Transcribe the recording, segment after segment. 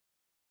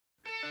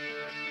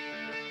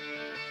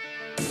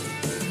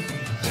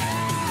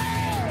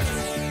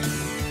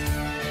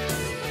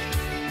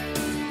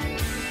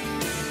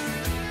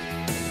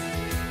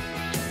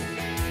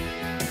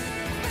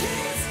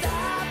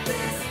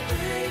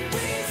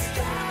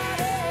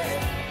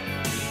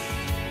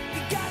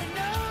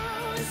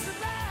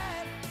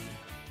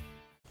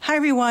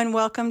everyone.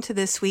 Welcome to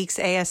this week's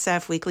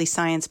ASF Weekly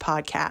Science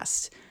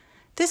Podcast.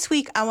 This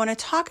week, I want to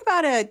talk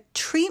about a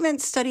treatment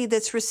study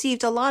that's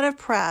received a lot of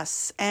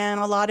press and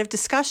a lot of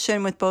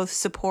discussion with both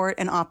support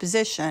and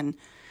opposition.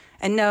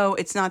 And no,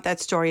 it's not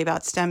that story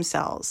about stem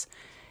cells.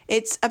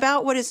 It's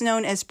about what is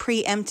known as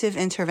preemptive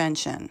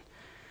intervention.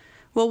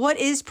 Well, what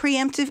is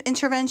preemptive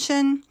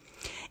intervention?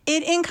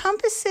 It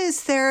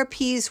encompasses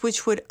therapies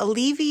which would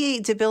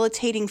alleviate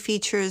debilitating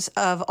features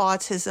of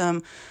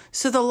autism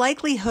so the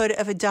likelihood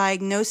of a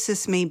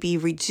diagnosis may be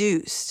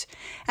reduced.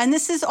 And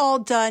this is all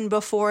done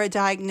before a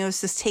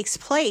diagnosis takes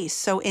place,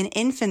 so in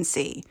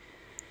infancy.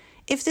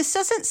 If this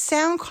doesn't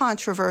sound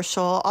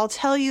controversial, I'll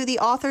tell you the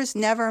authors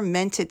never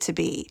meant it to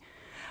be.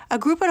 A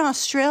group in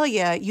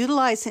Australia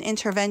utilized an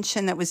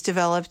intervention that was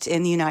developed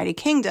in the United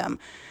Kingdom,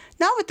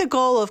 not with the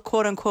goal of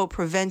quote-unquote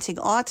preventing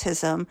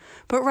autism,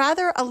 but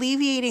rather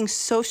alleviating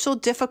social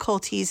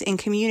difficulties in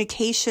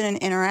communication and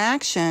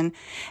interaction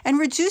and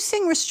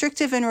reducing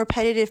restrictive and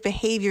repetitive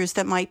behaviors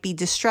that might be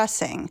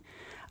distressing.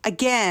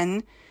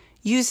 Again,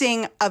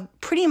 using a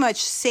pretty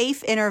much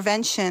safe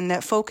intervention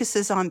that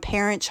focuses on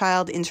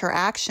parent-child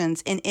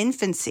interactions in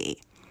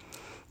infancy.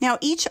 Now,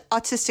 each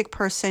autistic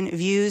person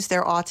views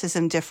their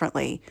autism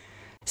differently.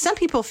 Some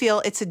people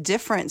feel it's a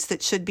difference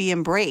that should be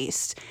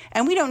embraced,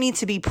 and we don't need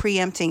to be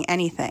preempting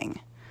anything.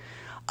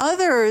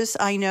 Others,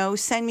 I know,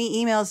 send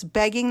me emails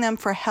begging them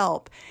for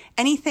help,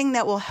 anything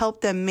that will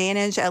help them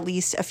manage at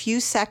least a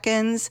few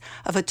seconds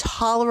of a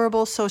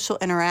tolerable social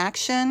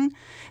interaction,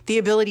 the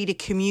ability to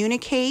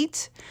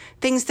communicate,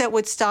 things that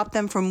would stop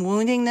them from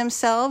wounding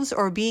themselves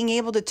or being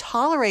able to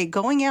tolerate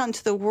going out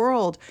into the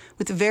world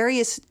with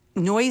various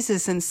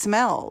noises and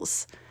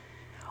smells.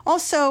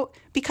 Also,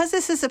 because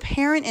this is a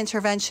parent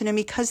intervention and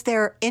because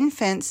they're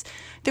infants,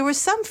 there was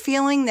some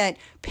feeling that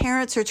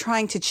parents are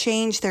trying to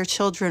change their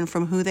children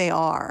from who they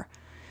are.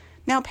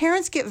 Now,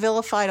 parents get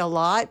vilified a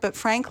lot, but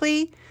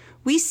frankly,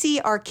 we see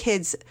our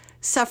kids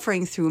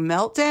suffering through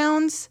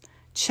meltdowns,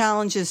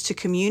 challenges to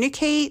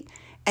communicate,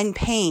 and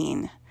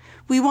pain.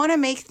 We want to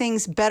make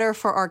things better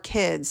for our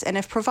kids, and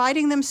if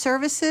providing them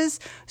services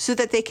so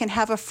that they can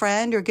have a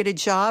friend or get a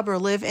job or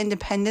live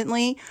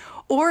independently,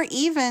 or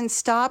even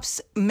stops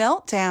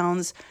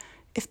meltdowns,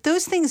 if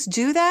those things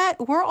do that,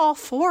 we're all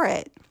for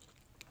it.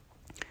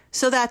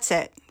 So that's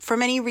it. For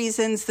many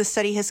reasons, the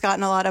study has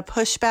gotten a lot of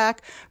pushback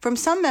from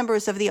some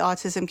members of the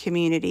autism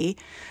community,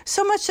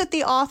 so much that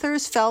the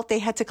authors felt they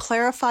had to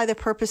clarify the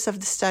purpose of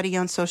the study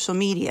on social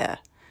media.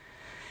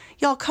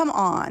 Y'all, come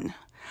on.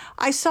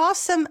 I saw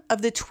some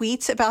of the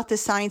tweets about the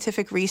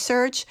scientific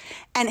research,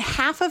 and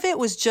half of it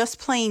was just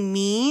plain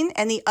mean,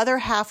 and the other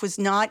half was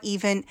not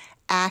even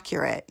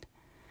accurate.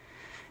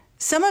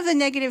 Some of the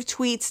negative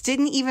tweets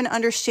didn't even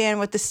understand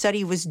what the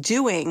study was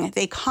doing.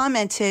 They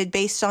commented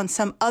based on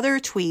some other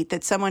tweet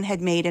that someone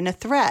had made in a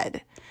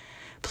thread.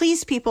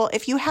 Please, people,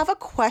 if you have a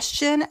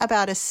question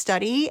about a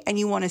study and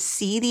you want to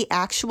see the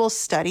actual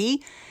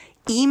study,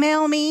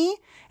 email me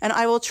and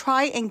I will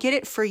try and get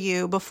it for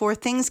you before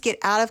things get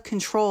out of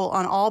control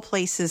on all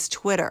places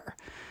Twitter.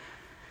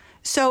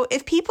 So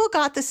if people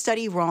got the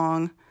study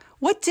wrong,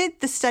 what did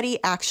the study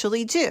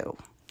actually do?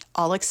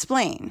 I'll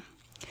explain.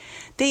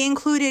 They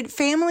included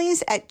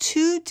families at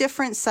 2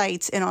 different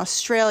sites in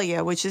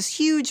Australia, which is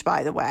huge,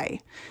 by the way.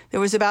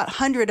 There was about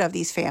 100 of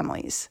these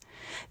families.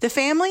 The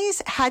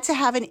families had to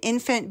have an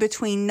infant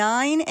between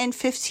 9 and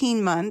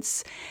 15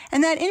 months,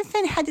 and that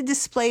infant had to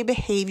display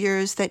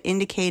behaviors that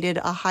indicated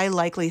a high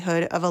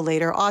likelihood of a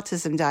later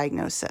autism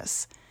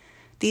diagnosis.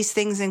 These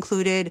things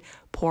included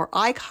poor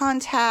eye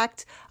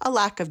contact, a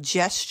lack of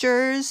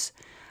gestures,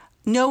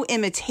 no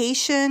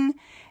imitation,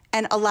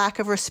 and a lack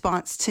of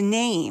response to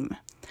name.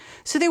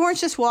 So they weren't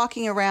just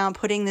walking around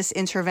putting this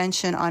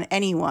intervention on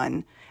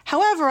anyone.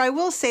 However, I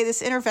will say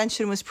this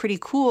intervention was pretty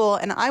cool,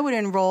 and I would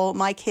enroll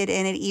my kid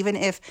in it even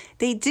if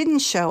they didn't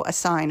show a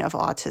sign of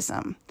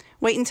autism.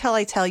 Wait until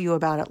I tell you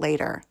about it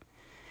later.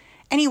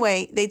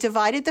 Anyway, they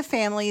divided the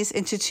families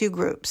into 2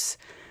 groups.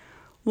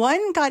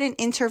 One got an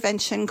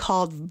intervention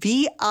called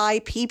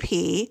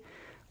VIPP,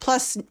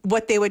 plus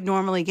what they would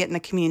normally get in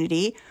the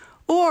community,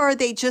 or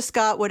they just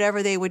got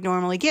whatever they would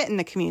normally get in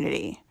the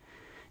community.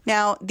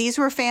 Now, these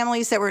were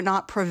families that were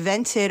not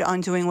prevented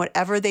on doing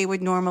whatever they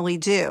would normally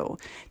do.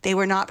 They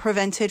were not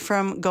prevented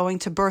from going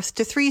to birth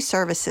to 3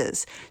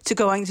 services, to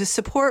going to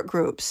support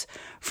groups,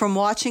 from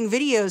watching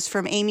videos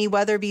from Amy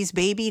Weatherby's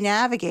Baby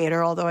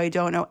Navigator, although I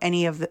don't know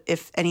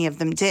if any of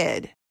them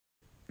did.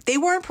 They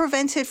weren't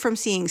prevented from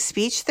seeing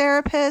speech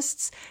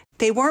therapists.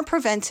 They weren't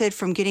prevented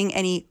from getting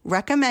any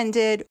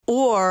recommended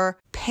or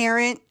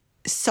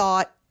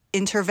parent-sought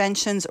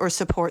interventions or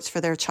supports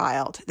for their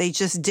child. They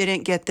just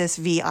didn't get this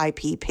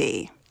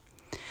VIPP.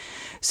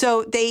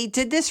 So they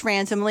did this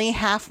randomly.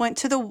 Half went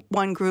to the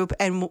one group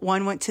and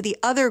one went to the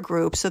other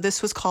group. So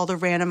this was called a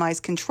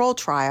randomized control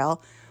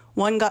trial.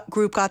 One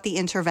group got the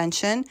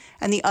intervention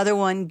and the other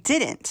one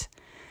didn't.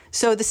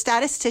 So the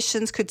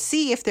statisticians could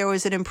see if there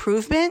was an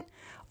improvement,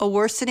 a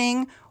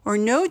worsening, or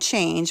no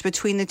change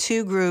between the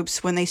 2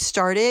 groups when they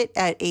started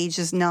at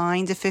ages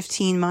 9 to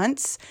 15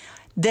 months.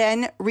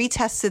 then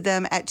retested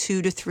them at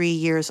 2 to 3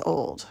 years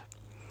old.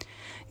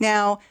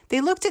 Now,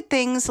 they looked at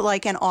things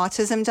like an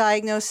autism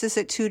diagnosis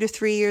at 2 to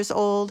 3 years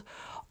old,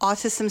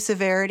 autism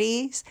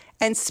severities,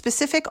 and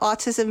specific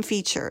autism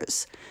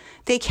features.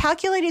 They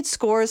calculated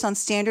scores on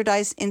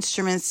standardized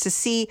instruments to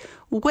see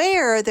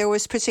where there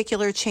was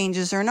particular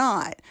changes or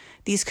not.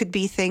 These could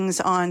be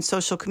things on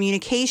social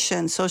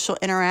communication, social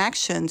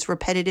interactions,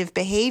 repetitive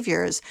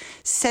behaviors,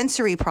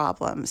 sensory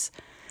problems.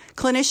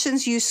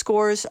 Clinicians use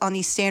scores on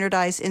these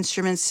standardized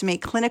instruments to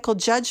make clinical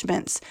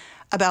judgments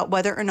about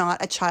whether or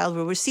not a child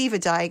will receive a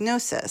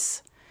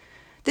diagnosis.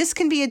 This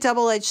can be a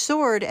double-edged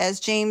sword, as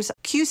James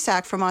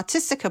Cusack from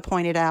Autistica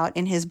pointed out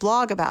in his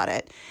blog about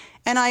it,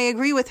 and I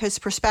agree with his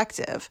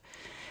perspective.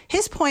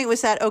 His point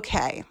was that,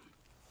 okay,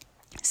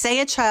 say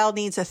a child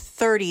needs a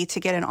 30 to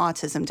get an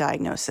autism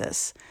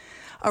diagnosis.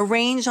 A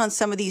range on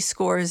some of these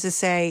scores is,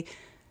 say,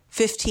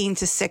 15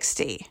 to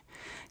 60.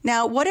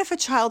 Now, what if a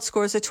child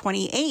scores a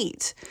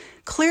 28?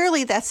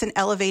 Clearly, that's an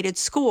elevated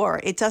score.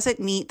 It doesn't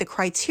meet the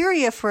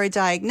criteria for a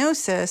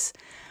diagnosis,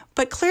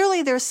 but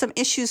clearly there's some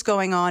issues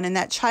going on and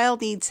that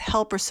child needs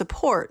help or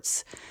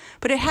supports.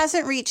 But it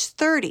hasn't reached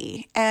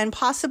 30, and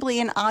possibly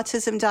an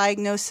autism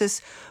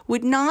diagnosis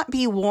would not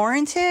be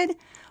warranted.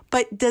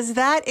 But does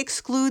that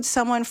exclude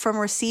someone from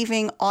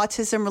receiving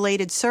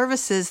autism-related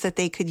services that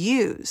they could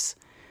use?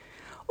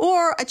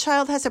 Or a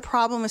child has a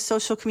problem with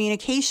social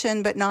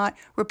communication, but not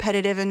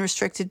repetitive and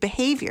restricted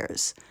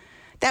behaviors.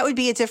 That would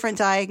be a different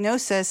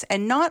diagnosis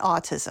and not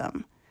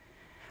autism.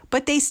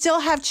 But they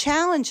still have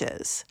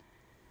challenges.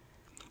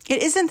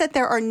 It isn't that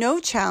there are no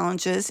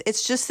challenges,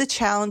 it's just the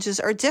challenges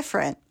are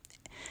different.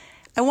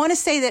 I want to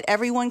say that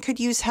everyone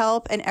could use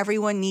help and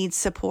everyone needs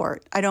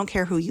support. I don't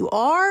care who you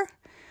are,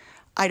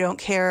 I don't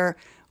care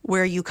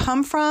where you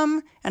come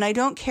from, and I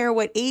don't care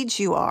what age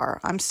you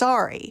are. I'm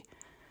sorry.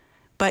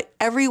 But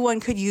everyone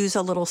could use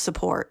a little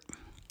support.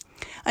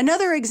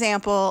 Another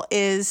example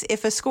is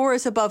if a score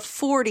is above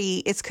 40,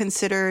 it's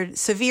considered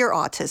severe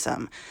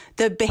autism.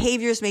 The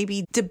behaviors may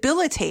be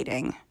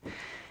debilitating,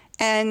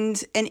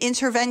 and an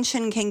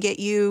intervention can get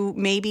you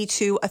maybe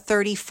to a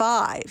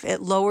 35.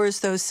 It lowers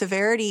those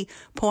severity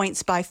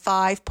points by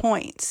 5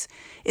 points.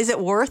 Is it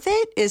worth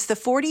it? Is the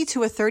 40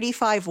 to a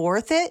 35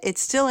 worth it?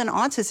 It's still an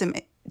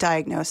autism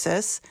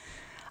diagnosis.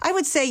 I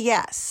would say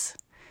yes.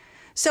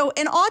 So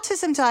an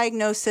autism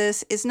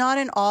diagnosis is not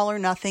an all or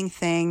nothing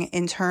thing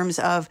in terms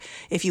of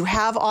if you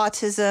have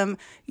autism,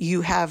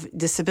 you have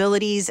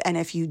disabilities, and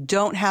if you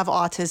don't have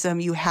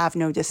autism, you have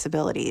no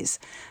disabilities.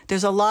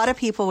 There's a lot of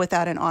people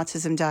without an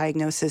autism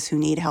diagnosis who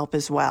need help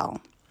as well.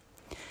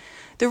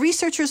 The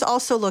researchers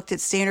also looked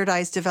at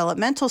standardized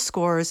developmental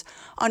scores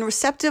on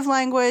receptive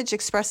language,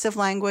 expressive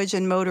language,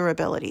 and motor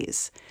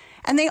abilities.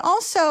 And they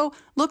also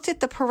looked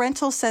at the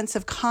parental sense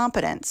of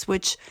competence,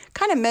 which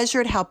kind of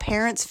measured how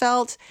parents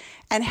felt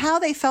and how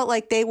they felt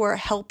like they were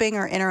helping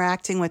or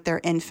interacting with their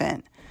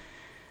infant.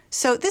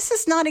 So this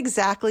is not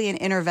exactly an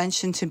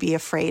intervention to be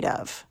afraid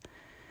of.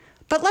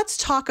 But let's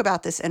talk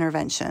about this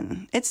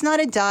intervention. It's not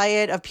a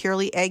diet of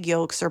purely egg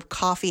yolks or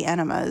coffee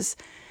enemas.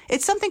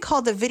 It's something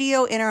called the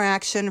Video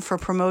Interaction for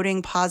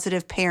Promoting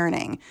Positive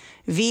Parenting,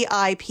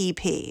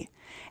 VIPP.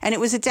 And it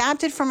was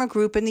adapted from a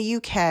group in the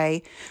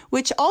UK,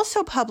 which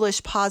also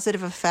published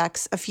positive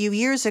effects a few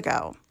years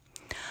ago.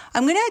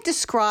 I'm going to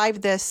describe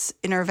this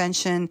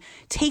intervention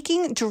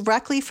taking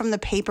directly from the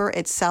paper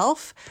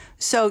itself,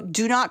 so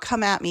do not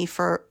come at me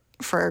for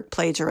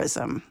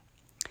plagiarism.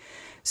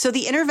 So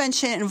the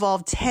intervention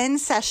involved 10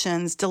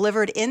 sessions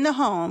delivered in the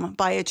home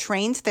by a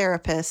trained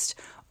therapist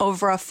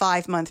over a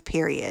 5-month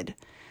period.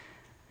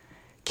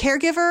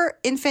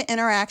 Caregiver-infant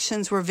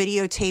interactions were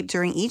videotaped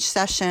during each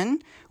session,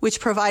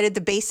 which provided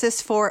the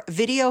basis for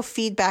video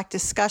feedback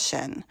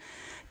discussion.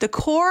 The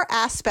core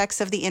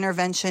aspects of the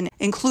intervention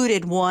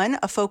included 1,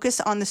 a focus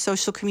on the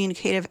social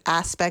communicative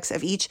aspects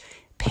of each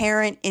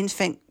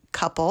parent-infant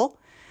couple,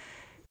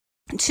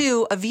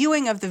 2, a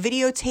viewing of the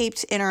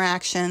videotaped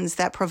interactions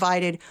that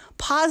provided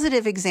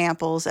positive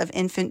examples of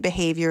infant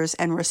behaviors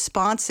and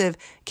responsive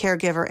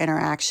caregiver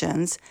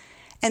interactions,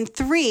 and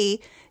 3,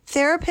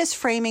 therapist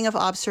framing of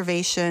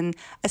observation,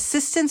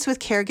 assistance with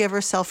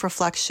caregiver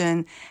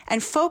self-reflection,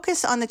 and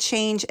focus on the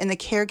change in the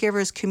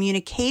caregiver's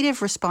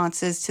communicative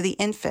responses to the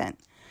infant.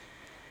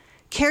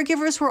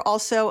 Caregivers were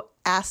also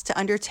asked to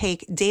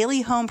undertake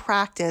daily home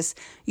practice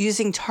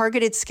using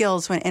targeted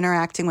skills when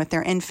interacting with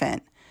their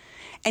infant.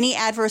 Any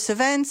adverse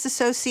events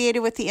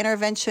associated with the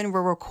intervention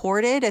were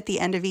recorded at the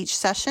end of each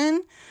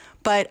session,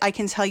 but I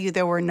can tell you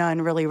there were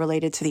none really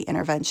related to the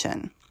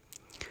intervention.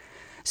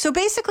 So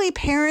basically,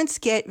 parents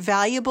get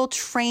valuable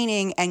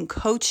training and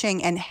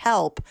coaching and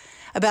help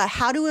about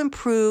how to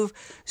improve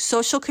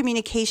social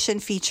communication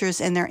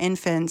features in their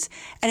infants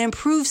and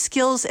improve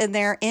skills in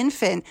their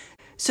infant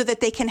so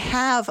that they can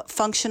have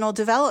functional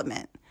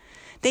development.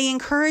 They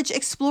encourage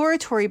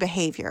exploratory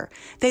behavior.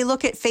 They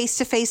look at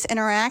face-to-face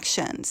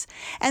interactions.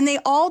 And they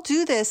all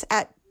do this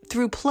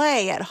through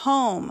play at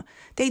home.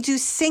 They do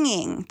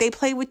singing. They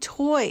play with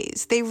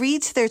toys. They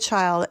read to their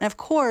child. And of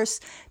course,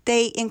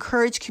 they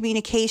encourage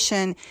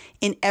communication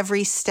in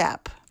every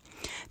step.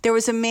 There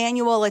was a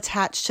manual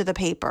attached to the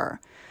paper.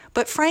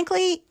 But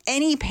frankly,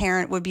 any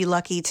parent would be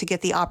lucky to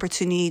get the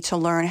opportunity to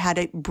learn how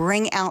to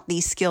bring out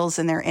these skills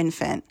in their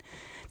infant.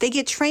 They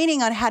get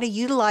training on how to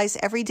utilize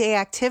everyday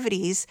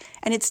activities,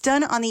 and it's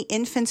done on the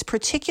infant's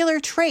particular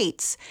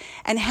traits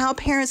and how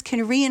parents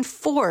can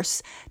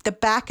reinforce the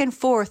back and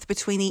forth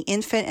between the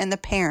infant and the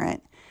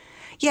parent.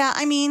 Yeah,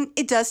 I mean,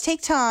 it does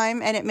take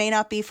time, and it may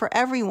not be for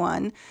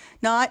everyone.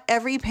 Not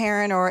every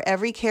parent or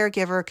every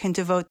caregiver can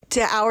devote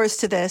hours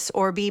to this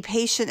or be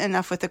patient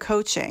enough with the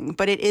coaching,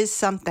 but it is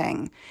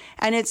something.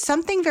 And it's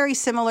something very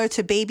similar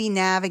to Baby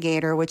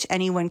Navigator, which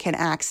anyone can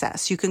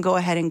access. You can go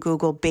ahead and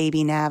Google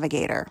Baby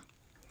Navigator.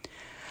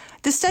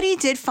 The study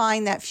did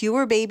find that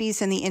fewer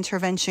babies in the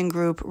intervention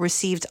group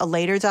received a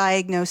later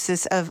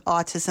diagnosis of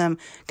autism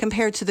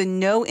compared to the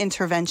no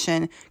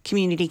intervention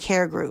community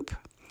care group.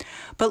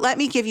 But let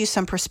me give you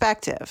some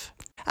perspective.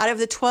 Out of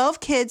the 12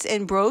 kids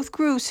in both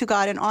groups who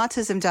got an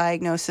autism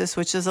diagnosis,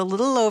 which is a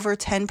little over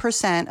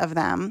 10% of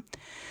them,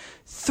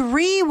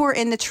 3 were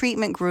in the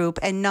treatment group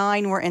and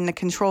 9 were in the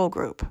control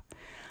group.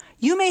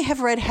 You may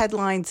have read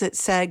headlines that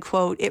said,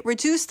 quote, "It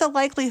reduced the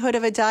likelihood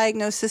of a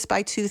diagnosis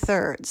by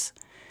 2/3.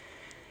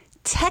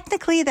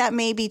 Technically, that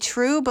may be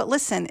true, but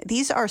listen,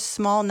 these are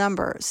small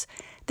numbers.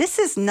 This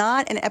is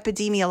not an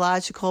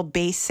epidemiological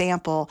base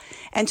sample,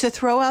 and to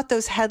throw out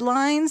those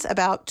headlines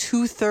about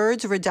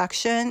 2/3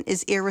 reduction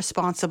is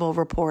irresponsible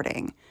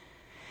reporting.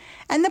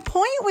 And the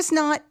point was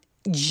not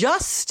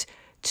just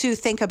to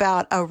think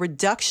about a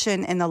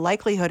reduction in the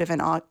likelihood of an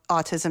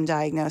autism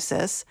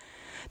diagnosis.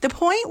 The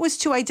point was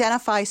to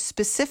identify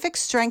specific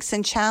strengths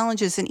and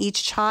challenges in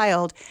each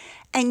child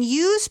and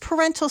use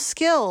parental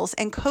skills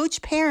and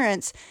coach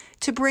parents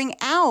to bring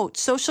out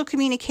social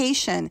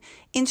communication,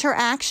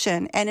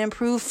 interaction, and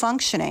improve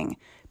functioning,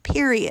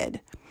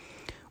 period.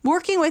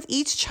 Working with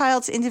each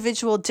child's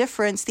individual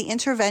difference, the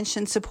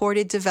intervention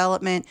supported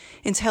development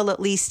until at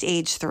least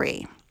age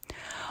 3.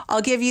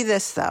 I'll give you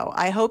this, though.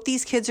 I hope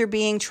these kids are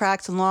being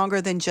tracked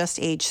longer than just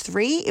age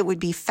 3. It would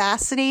be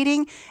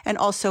fascinating and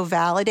also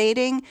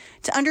validating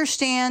to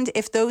understand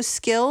if those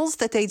skills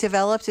that they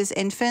developed as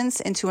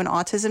infants into an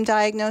autism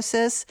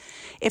diagnosis,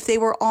 if they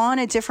were on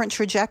a different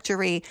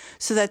trajectory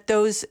so that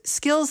those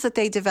skills that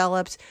they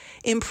developed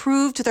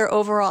improved their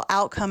overall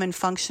outcome and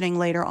functioning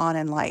later on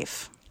in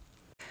life.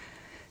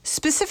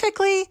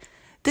 Specifically,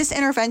 this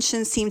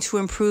intervention seemed to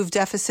improve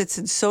deficits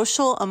in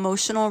social,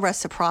 emotional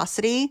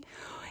reciprocity,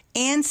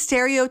 and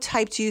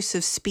stereotyped use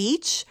of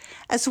speech,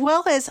 as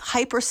well as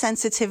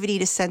hypersensitivity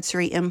to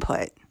sensory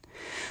input.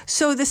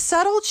 So the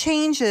subtle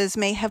changes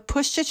may have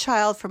pushed a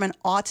child from an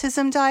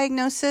autism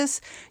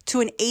diagnosis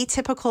to an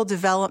atypical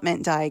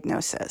development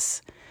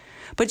diagnosis.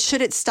 But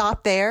should it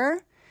stop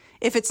there?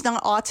 If it's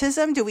not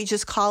autism, do we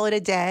just call it a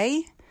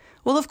day?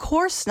 Well, of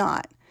course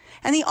not.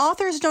 And the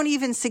authors don't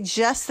even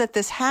suggest that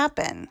this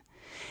happen.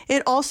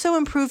 It also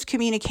improved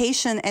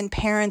communication and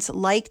parents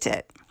liked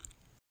it.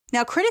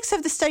 Now, critics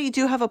of the study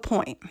do have a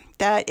point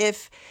that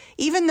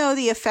even though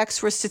the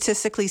effects were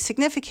statistically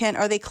significant,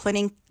 are they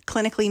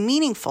clinically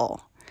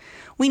meaningful?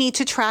 We need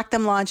to track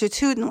them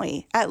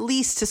longitudinally, at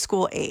least to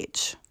school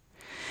age.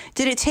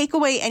 Did it take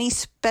away any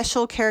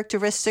special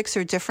characteristics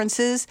or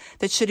differences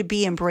that should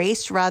be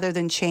embraced rather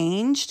than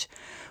changed?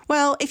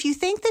 Well, if you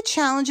think that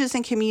challenges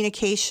in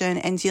communication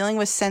and dealing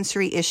with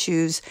sensory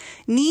issues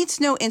needs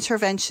no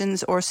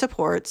interventions or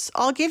supports,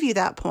 I'll give you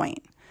that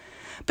point.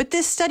 But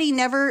this study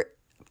never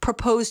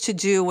proposed to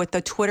do what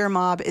the Twitter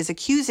mob is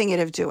accusing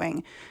it of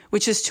doing,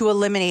 which is to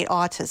eliminate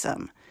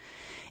autism.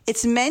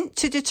 It's meant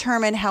to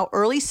determine how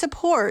early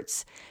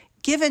supports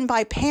given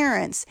by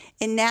parents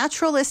in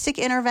naturalistic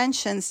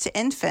interventions to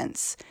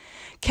infants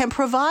can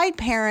provide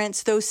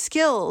parents those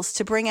skills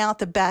to bring out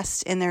the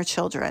best in their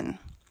children.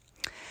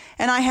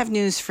 And I have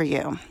news for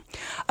you.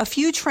 A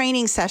few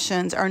training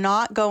sessions are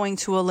not going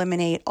to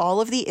eliminate all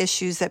of the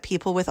issues that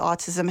people with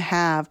autism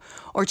have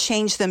or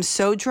change them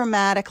so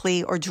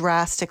dramatically or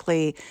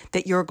drastically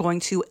that you're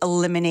going to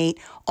eliminate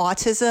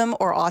autism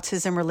or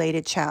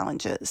autism-related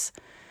challenges.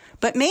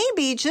 But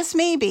maybe, just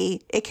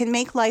maybe, it can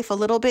make life a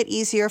little bit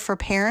easier for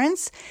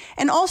parents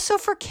and also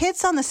for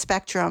kids on the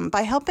spectrum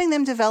by helping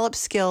them develop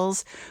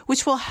skills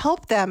which will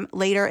help them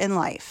later in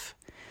life.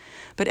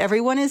 But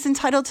everyone is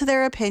entitled to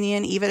their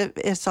opinion, even if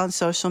it's on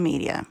social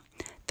media.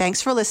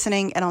 Thanks for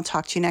listening, and I'll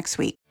talk to you next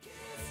week.